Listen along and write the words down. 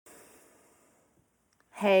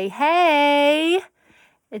Hey, hey,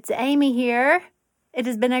 it's Amy here. It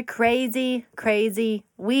has been a crazy, crazy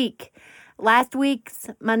week. Last week's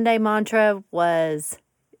Monday mantra was,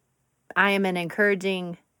 I am an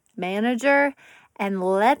encouraging manager. And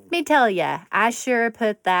let me tell you, I sure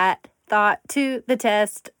put that thought to the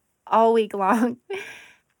test all week long.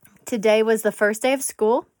 Today was the first day of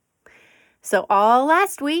school. So all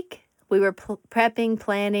last week, we were prepping,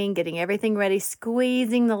 planning, getting everything ready,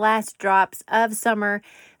 squeezing the last drops of summer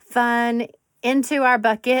fun into our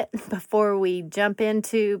bucket before we jump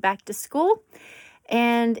into back to school.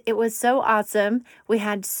 And it was so awesome. We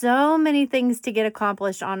had so many things to get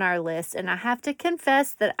accomplished on our list. And I have to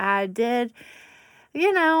confess that I did,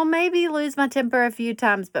 maybe lose my temper a few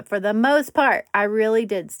times. But for the most part, I really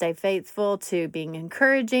did stay faithful to being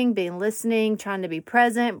encouraging, being listening, trying to be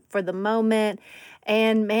present for the moment,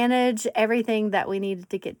 and manage everything that we needed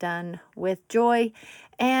to get done with joy.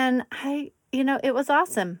 And it was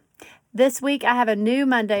awesome. This week, I have a new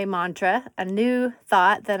Monday mantra, a new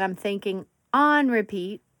thought that I'm thinking on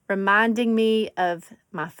repeat, reminding me of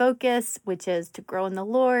my focus, which is to grow in the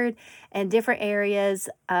Lord and different areas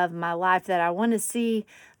of my life that I want to see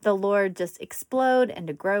the Lord just explode and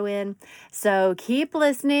to grow in. So keep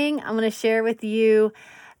listening. I'm going to share with you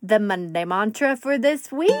the Monday mantra for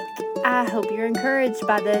this week. I hope you're encouraged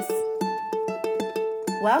by this.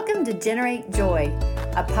 Welcome to Generate Joy,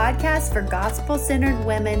 a podcast for gospel-centered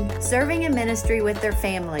women serving in ministry with their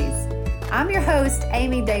families. I'm your host,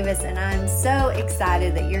 Amy Davis, and I'm so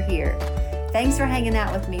excited that you're here. Thanks for hanging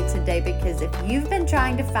out with me today, because if you've been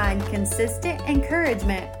trying to find consistent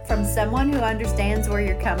encouragement from someone who understands where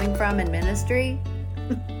you're coming from in ministry,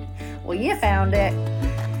 well, you found it.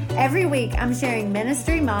 Every week, I'm sharing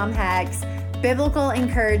ministry mom hacks, biblical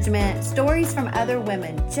encouragement, stories from other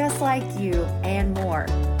women just like you, and more.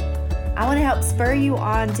 I want to help spur you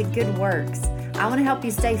on to good works. I want to help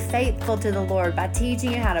you stay faithful to the Lord by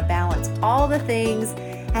teaching you how to balance all the things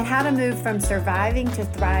and how to move from surviving to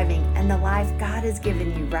thriving and the life God has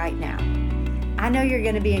given you right now. I know you're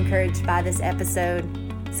going to be encouraged by this episode,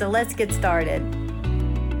 so let's get started.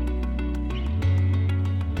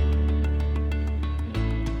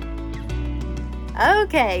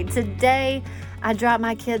 Okay, today I dropped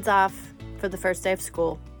my kids off for the first day of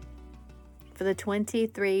school for the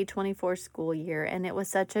 23-24 school year, and it was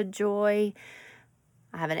such a joy.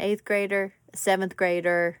 I have an 8th grader, a 7th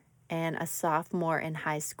grader, and a sophomore in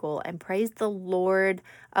high school. And praise the Lord,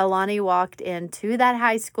 Alani walked into that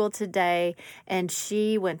high school today, and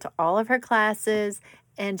she went to all of her classes,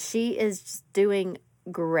 and she is just doing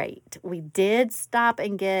great. We did stop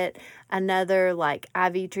and get another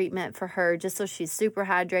IV treatment for her just so she's super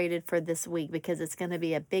hydrated for this week, because it's going to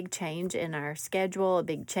be a big change in our schedule, a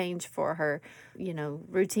big change for her,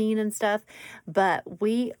 routine and stuff. But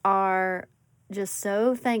we are just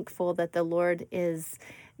so thankful that the Lord is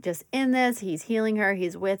just in this. He's healing her.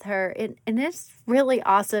 He's with her. And it's really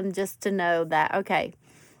awesome just to know that, okay,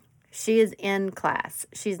 she is in class.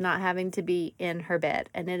 She's not having to be in her bed.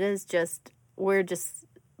 And we're just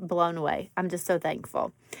blown away. I'm just so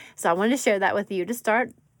thankful. So I wanted to share that with you to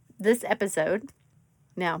start this episode.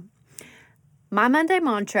 Now, my Monday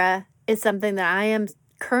mantra is something that I am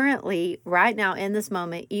currently, right now in this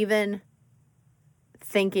moment, even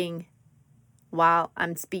thinking while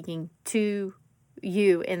I'm speaking to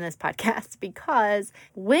you in this podcast, because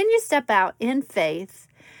when you step out in faith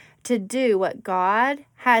to do what God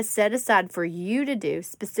has set aside for you to do,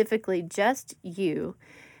 specifically just you,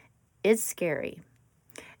 it's scary.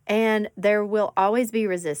 And there will always be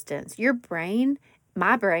resistance. Your brain,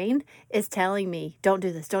 my brain, is telling me, don't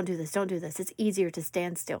do this, don't do this, don't do this. It's easier to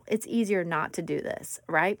stand still. It's easier not to do this,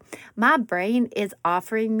 right? My brain is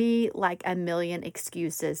offering me like a million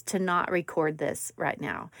excuses to not record this right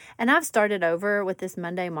now. And I've started over with this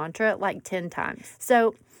Monday mantra like 10 times.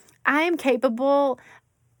 So I am capable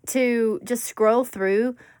to just scroll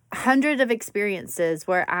through hundreds of experiences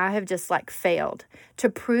where I have just failed to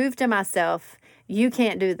prove to myself, you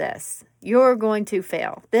can't do this. You're going to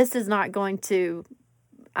fail. This is not going to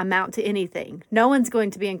amount to anything. No one's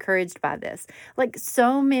going to be encouraged by this.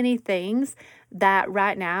 So many things that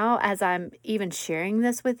right now, as I'm even sharing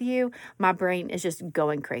this with you, my brain is just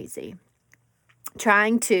going crazy,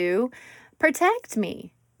 trying to protect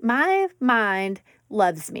me. My mind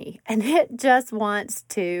loves me, and it just wants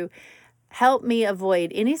to help me avoid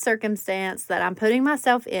any circumstance that I'm putting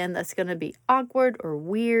myself in that's going to be awkward or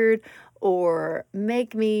weird or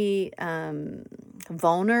make me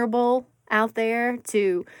vulnerable out there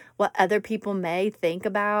to what other people may think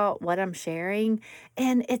about what I'm sharing.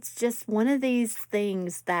 And it's just one of these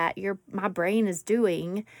things that my brain is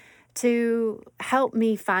doing to help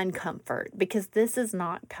me find comfort, because this is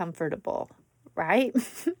not comfortable, right?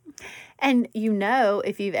 And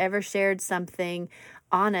if you've ever shared something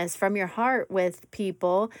honest from your heart with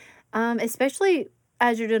people, especially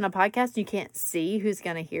as you're doing a podcast, you can't see who's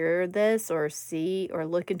going to hear this or see or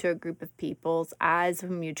look into a group of people's eyes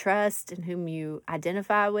whom you trust and whom you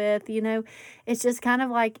identify with, it's just kind of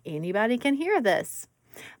like anybody can hear this.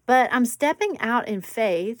 But I'm stepping out in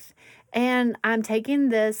faith, and I'm taking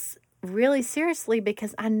this really seriously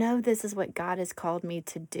because I know this is what God has called me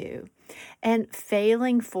to do. And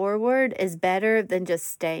failing forward is better than just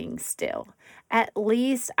staying still. At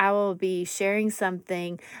least I will be sharing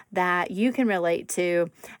something that you can relate to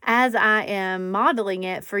as I am modeling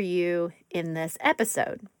it for you in this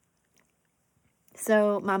episode.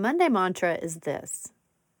 So my Monday mantra is this: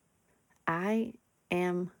 I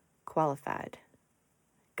am qualified.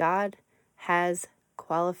 God has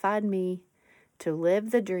qualified me to live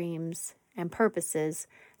the dreams and purposes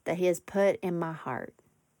that He has put in my heart.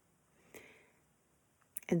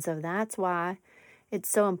 And so that's why it's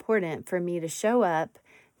so important for me to show up,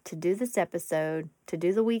 to do this episode, to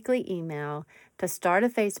do the weekly email, to start a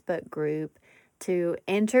Facebook group, to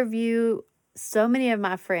interview so many of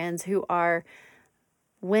my friends who are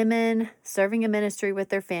women serving a ministry with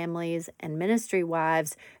their families and ministry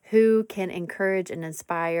wives who can encourage and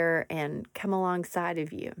inspire and come alongside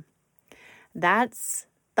of you. That's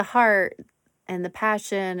the heart and the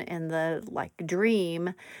passion and the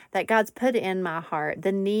dream that God's put in my heart,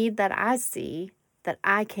 the need that I see, that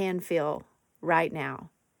I can feel right now.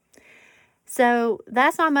 So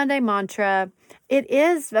that's my Monday mantra. It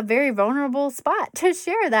is a very vulnerable spot to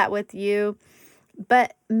share that with you,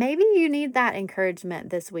 but maybe you need that encouragement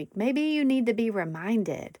this week. Maybe you need to be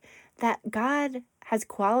reminded that God has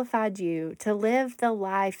qualified you to live the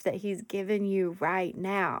life that He's given you right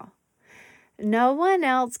now. No one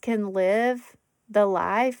else can live the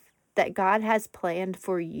life that God has planned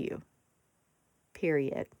for you,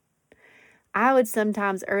 period. I would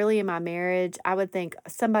sometimes, early in my marriage, I would think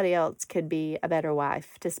somebody else could be a better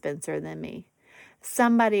wife to Spencer than me.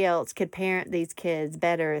 Somebody else could parent these kids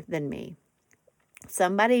better than me.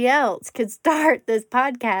 Somebody else could start this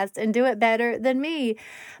podcast and do it better than me.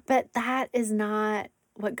 But that is not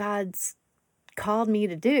what God's called me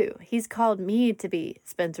to do. He's called me to be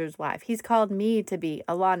Spencer's wife. He's called me to be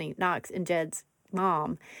Alani, Knox, and Jed's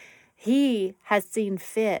mom. He has seen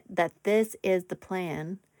fit that this is the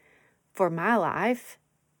plan for my life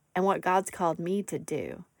and what God's called me to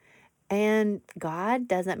do. And God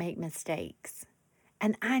doesn't make mistakes.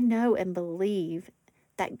 And I know and believe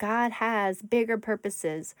that God has bigger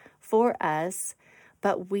purposes for us,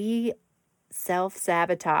 but we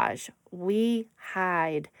self-sabotage. We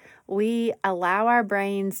hide. We allow our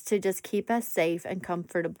brains to just keep us safe and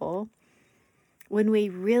comfortable when we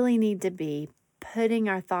really need to be putting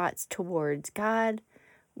our thoughts towards God.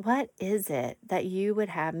 What is it that you would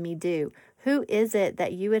have me do? Who is it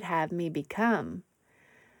that you would have me become?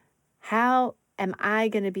 How am I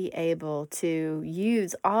going to be able to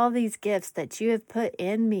use all these gifts that you have put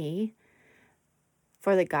in me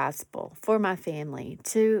for the gospel, for my family,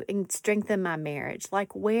 to strengthen my marriage?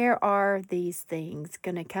 Where are these things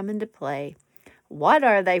going to come into play? What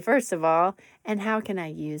are they, first of all, and how can I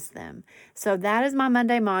use them? So that is my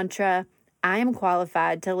Monday mantra. I am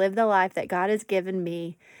qualified to live the life that God has given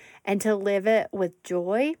me, and to live it with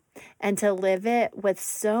joy, and to live it with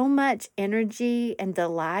so much energy and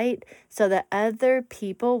delight so that other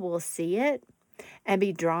people will see it and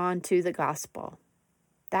be drawn to the gospel.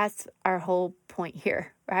 That's our whole point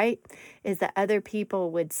here, right? Is that other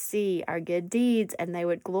people would see our good deeds and they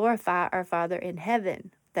would glorify our Father in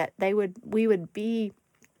heaven, that we would be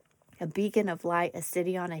a beacon of light, a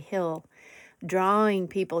city on a hill, drawing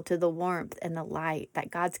people to the warmth and the light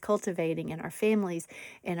that God's cultivating in our families,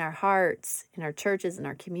 in our hearts, in our churches, in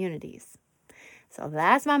our communities. So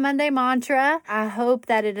that's my Monday mantra. I hope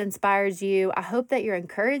that it inspires you. I hope that you're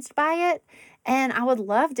encouraged by it. And I would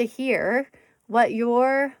love to hear what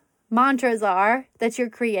your mantras are that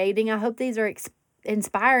you're creating. I hope these are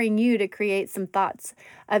inspiring you to create some thoughts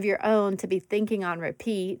of your own to be thinking on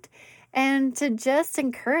repeat, and to just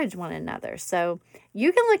encourage one another. So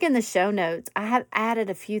you can look in the show notes. I have added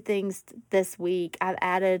a few things this week. I've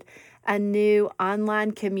added a new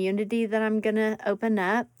online community that I'm going to open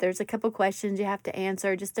up. There's a couple questions you have to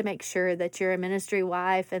answer just to make sure that you're a ministry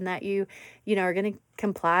wife and that you are going to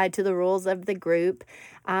comply to the rules of the group.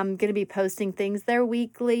 I'm going to be posting things there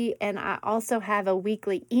weekly, and I also have a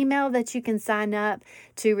weekly email that you can sign up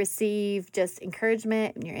to receive just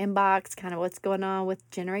encouragement in your inbox, kind of what's going on with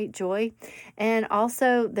Generate Joy. And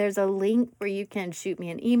also there's a link where you can shoot me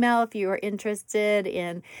an email if you are interested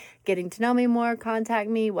in getting to know me more, contact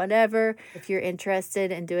me, whatever. If you're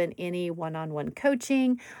interested in doing any one-on-one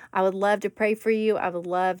coaching, I would love to pray for you. I would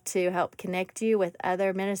love to help connect you with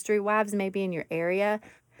other ministry wives, maybe in your area.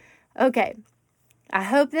 Okay, I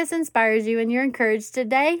hope this inspires you and you're encouraged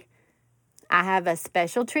today. I have a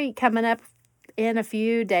special treat coming up in a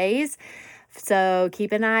few days, so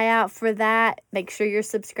keep an eye out for that. Make sure you're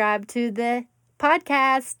subscribed to the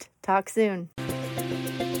podcast. Talk soon.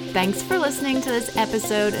 Thanks for listening to this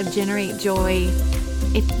episode of Generate Joy.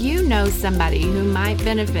 If you know somebody who might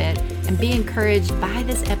benefit and be encouraged by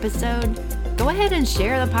this episode, go ahead and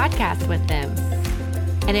share the podcast with them.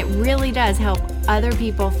 And it really does help other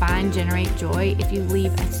people find Generate Joy if you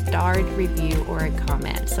leave a starred review or a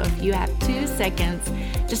comment. So if you have 2 seconds,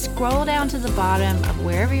 just scroll down to the bottom of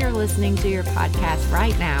wherever you're listening to your podcast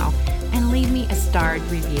right now and leave me a starred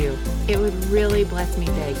review. It would really bless me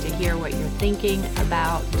big to hear what you're thinking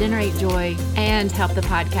about Generate Joy and help the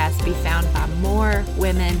podcast be found by more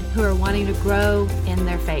women who are wanting to grow in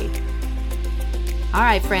their faith. All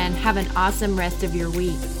right, friend, have an awesome rest of your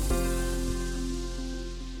week.